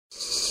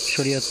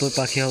শরীয়তপুর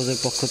পাখি হাউসের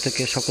পক্ষ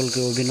থেকে সকলকে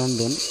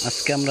অভিনন্দন।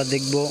 আজকে আমরা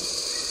দেখব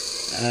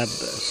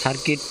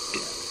সার্কিট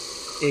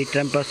এই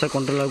টেম্পারেচার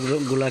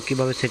কন্ট্রোলারগুলো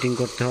কীভাবে সেটিং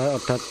করতে হয়,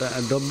 অর্থাৎ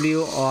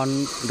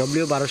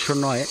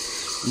W1209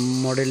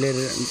 মডেলের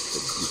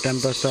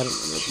টেম্পারেচার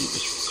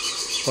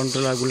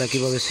কন্ট্রোলারগুলো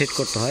কীভাবে সেট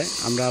করতে হয়।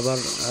 আমরা আবার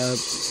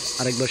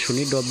আরেকবার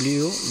শুনি,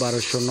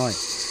 W1209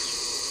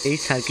 এই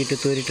সার্কিটে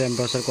তৈরি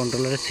টেম্পারেচার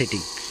কন্ট্রোলারের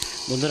সেটিং।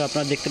 বন্ধুরা,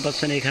 আপনারা দেখতে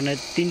পাচ্ছেন এখানে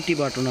 3টি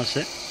বাটন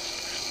আছে।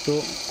 তো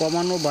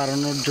কমানো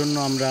বাড়ানোর জন্য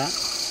আমরা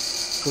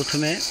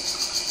প্রথমে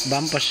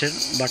বাম পাশের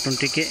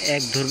বাটনটিকে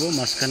 1 ধরবো,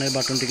 মাঝখানের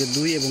বাটনটিকে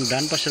 2 এবং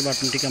ডান পাশের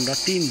বাটনটিকে আমরা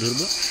 3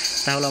 ধরবো,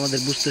 তাহলে আমাদের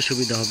বুঝতে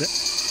সুবিধা হবে।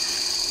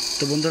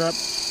 তো বন্ধুরা,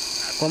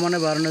 কমানো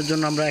বাড়ানোর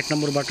জন্য আমরা 1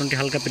 নম্বর বাটনটি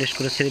হালকা প্রেস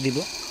করে ছেড়ে দিব।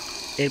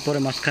 এরপরে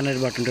মাঝখানের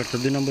বাটনটি অর্থাৎ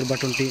 2 নম্বর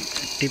বাটনটি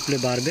টিপলে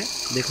বাড়বে।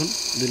 দেখুন,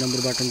 2 নম্বর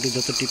বাটনটি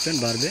যত টিপবেন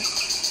বাড়বে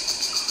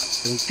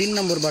এবং 3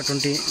 নম্বর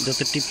বাটনটি যত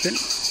টিপবেন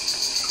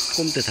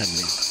কমতে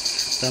থাকবে।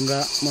 তো আমরা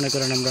মনে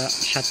করেন আমরা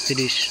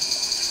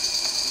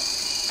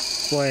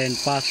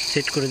 37.5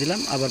 সেট করে দিলাম।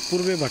 আবার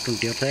পূর্বের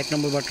বাটনটি অর্থাৎ 1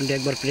 নম্বর বাটনটি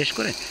একবার প্রেস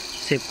করে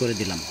সেভ করে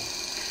দিলাম।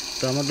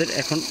 তো আমাদের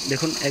এখন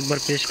দেখুন, একবার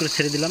প্রেস করে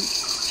ছেড়ে দিলাম,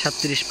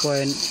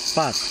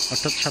 37.5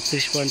 অর্থাৎ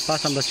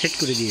 37.5 আমরা সেট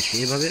করে দিয়েছি।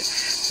 এভাবে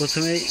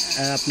প্রথমেই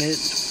আপনি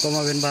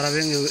কমাবেন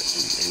বাড়াবেন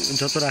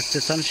যত রাখতে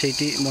চান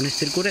সেইটি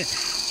মনস্থির করে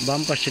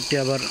বাম পাশেরটি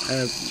আবার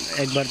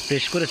একবার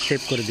প্রেস করে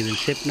সেভ করে দেবেন।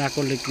 সেভ না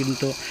করলে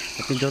কিন্তু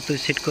আপনি যতই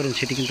সেট করেন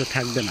সেটি কিন্তু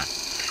থাকবে না।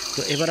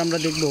 তো এবার আমরা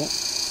দেখব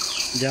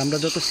যে আমরা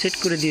যত সেট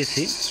করে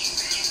দিয়েছি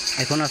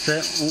এখন আছে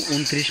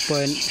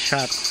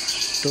 29.7।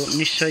 তো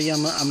নিশ্চয়ই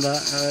আমরা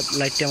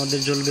লাইটটি আমাদের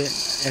জ্বলবে,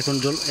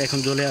 এখন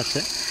জ্বলে আছে।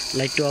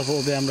 লাইটটি অফ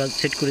হবে, আমরা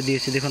সেট করে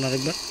দিয়েছি। দেখুন,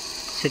 আরেকবার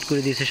সেট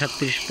করে দিয়েছি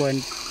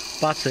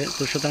 37.5-এ।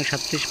 তো সুতরাং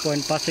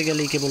 37.5-এ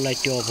গেলেই কেবল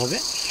লাইটটি অফ হবে।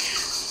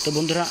 তো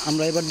বন্ধুরা,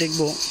 আমরা এবার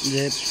দেখব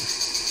যে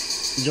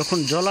যখন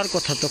জ্বলার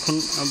কথা তখন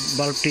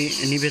বাল্বটি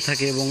নিভে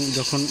থাকে এবং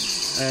যখন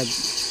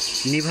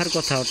নিভার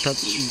কথা অর্থাৎ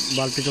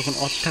বাল্বটি যখন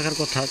অফ থাকার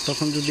কথা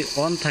তখন যদি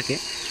অন থাকে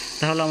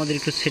তাহলে আমাদের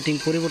একটু সেটিং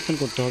পরিবর্তন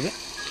করতে হবে।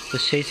 তো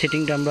সেই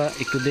সেটিংটা আমরা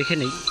একটু দেখে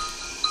নিই।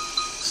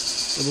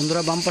 তো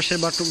বন্ধুরা, বাম পাশের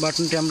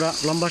বাটনটি আমরা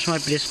লম্বা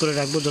সময় প্রেস করে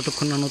রাখবো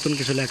যতক্ষণ না নতুন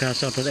কিছু লেখা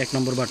আছে, অর্থাৎ 1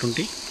 নম্বর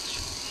বাটনটি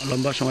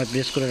লম্বা সময়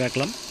প্রেস করে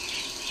রাখলাম।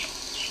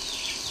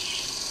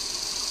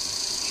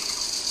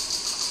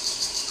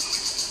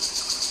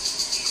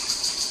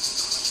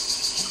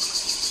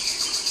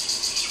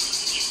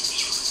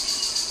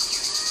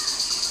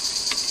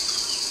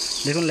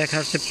 দেখুন, লেখা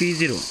আছে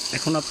P0।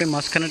 এখন আপনি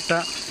মাঝখানেরটা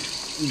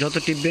যত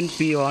টিপবেন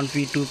P1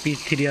 P2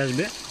 P3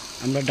 আসবে।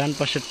 আমরা ডান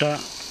পাশেরটা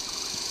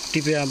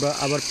টিপে আমরা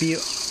আবার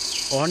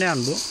P1-এ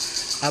আনবো।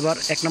 আবার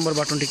 1 নম্বর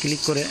বাটনটি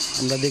ক্লিক করে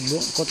আমরা দেখব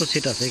কত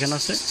সেট আছে। এখানে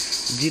আছে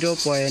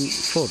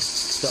 0.4।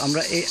 তো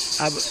আমরা এই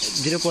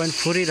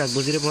 0.4ই রাখবো।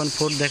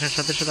 0.4 দেখার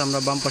সাথে সাথে আমরা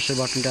বাম পাশের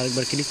বাটনটি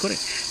আরেকবার ক্লিক করে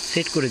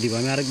সেট করে দিব।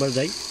 আমি আরেকবার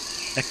যাই,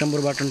 1 নম্বর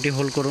বাটনটি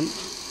হোল্ড করুন,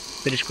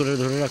 প্রেস করে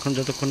ধরে রাখুন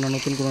যতক্ষণ না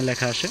নতুন কোনো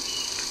লেখা আসে।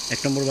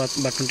 1 নম্বর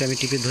বাটনটি আমি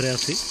টিপে ধরে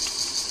আছি,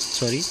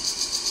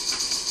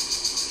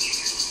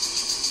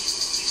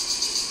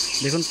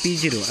 দেখুন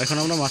P0। এখন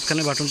আমরা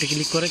মাঝখানে বাটনটি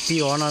ক্লিক করে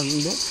P1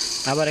 আনবো,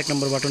 আবার 1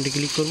 নম্বর বাটনটি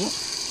ক্লিক করব।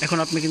 এখন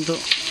আপনি কিন্তু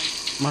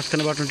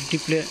মাঝখানে বাটনটি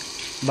টিপলে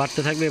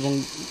বাড়তে থাকবে এবং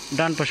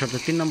ডান পাশে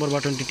অর্থাৎ 3 নম্বর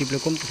বাটনটি টিপলে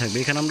কমতে থাকবে।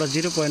 এখানে আমরা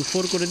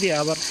 0.4 করে দিয়ে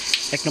আবার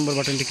 1 নম্বর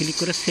বাটনটি ক্লিক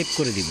করে সেভ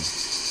করে দিব।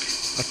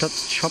 অর্থাৎ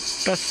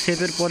সবটা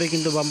সেভের পরে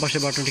কিন্তু বাম পাশে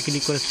বাটনটি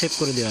ক্লিক করে সেভ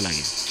করে দেওয়া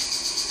লাগে।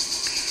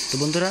 তো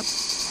বন্ধুরা,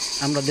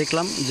 আমরা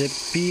দেখলাম যে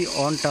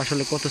P1টা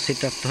আসলে কত সেট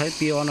রাখতে হয়।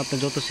 P1 আপনি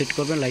যত সেট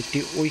করবেন লাইটটি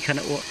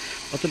ওইখানে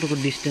অতটুকু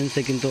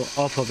ডিস্টেন্সে কিন্তু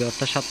অফ হবে,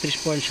 অর্থাৎ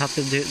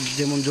 37.7-এ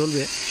যেমন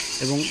জ্বলবে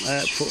এবং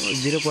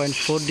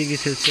 0.4 ডিগ্রি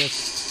সেলসিয়াস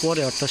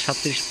পরে অর্থাৎ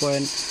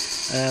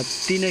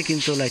 37.3-এ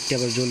কিন্তু লাইটটি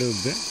আবার জ্বলে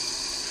উঠবে।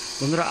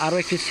 বন্ধুরা, আরও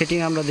একটি সেটিং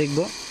আমরা দেখব।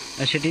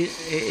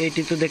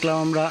 এটি তো দেখলাম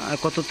আমরা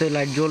কততে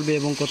লাইট জ্বলবে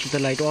এবং কততে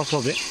লাইট অফ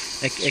হবে।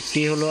 একটি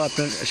হলো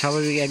আপনার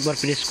স্বাভাবিক একবার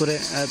প্রেস করে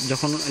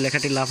যখন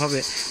লেখাটি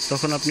লাফাবে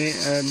তখন আপনি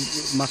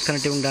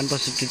মাঝখানেটি এবং ডান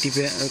পাশেরটি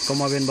টিপে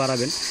কমাবেন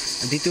বাড়াবেন।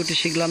 দ্বিতীয়টি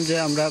শিখলাম যে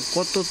আমরা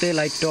কততে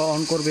লাইটটা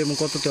অন করবে এবং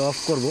কততে অফ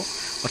করব,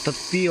 অর্থাৎ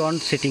P1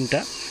 সেটিংটা।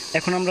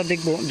 এখন আমরা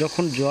দেখব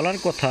যখন জ্বলার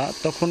কথা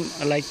তখন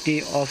লাইটটি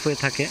অফ হয়ে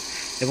থাকে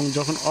এবং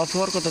যখন অফ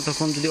হওয়ার কথা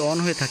তখন যদি অন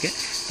হয়ে থাকে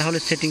তাহলে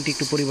সেটিংটি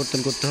একটু পরিবর্তন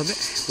করতে হবে।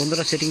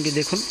 বন্ধুরা, সেটিংটি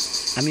দেখুন,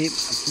 আমি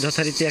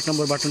যথারীতি 1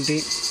 নম্বর বাটনটি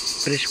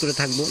প্রেস করে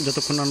থাকবো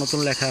যতক্ষণ না নতুন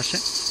লেখা আসে।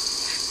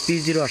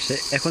 P0 আসছে,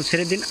 এখন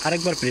ছেড়ে দিন,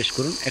 আরেকবার প্রেস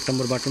করুন 1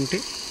 নম্বর বাটনটি।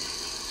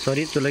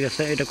 চলে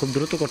গেছে, এটা খুব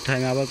দ্রুত করতে হয়,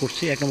 আমি আবার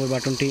করছি। 1 নম্বর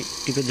বাটনটি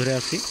টিপে ধরে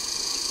আসি,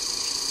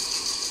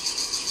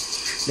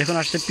 দেখুন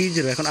আসছে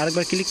P0। এখন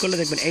আরেকবার ক্লিক করলে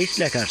দেখবেন H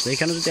লেখা আসছে।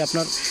 এখানে যদি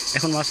আপনার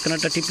এখন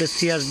মাঝখানেরটা টিপলে C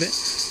আসবে,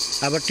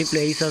 আবার টিপলে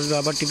H আসবে,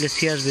 আবার টিপলে C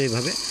আসবে।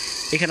 এইভাবে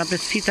এখানে আপনি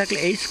C থাকলে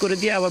H করে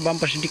দিয়ে আবার বাম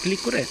পাশেটি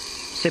ক্লিক করে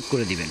সেভ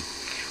করে দিবেন।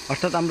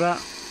 অর্থাৎ আমরা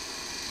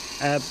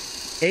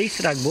H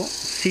রাখবো,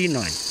 C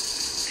নয়।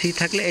 C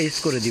থাকলে H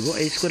করে দিব,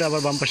 H করে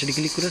আবার বাম পাশেটি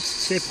ক্লিক করে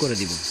সেভ করে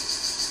দিব।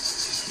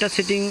 এটা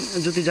সেটিং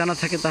যদি জানা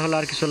থাকে তাহলে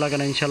আর কিছু লাগে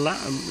না ইনশাল্লাহ।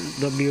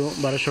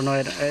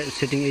 W1209-এর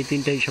সেটিং এই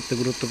 3টাই সবচেয়ে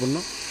গুরুত্বপূর্ণ।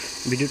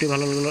 ভিডিওটি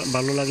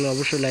ভালো লাগলে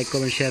অবশ্যই লাইক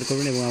করবেন, শেয়ার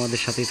করবেন এবং আমাদের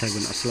সাথেই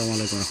থাকবেন। আসসালামু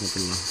আলাইকুম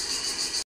রহমতুল্লাহ।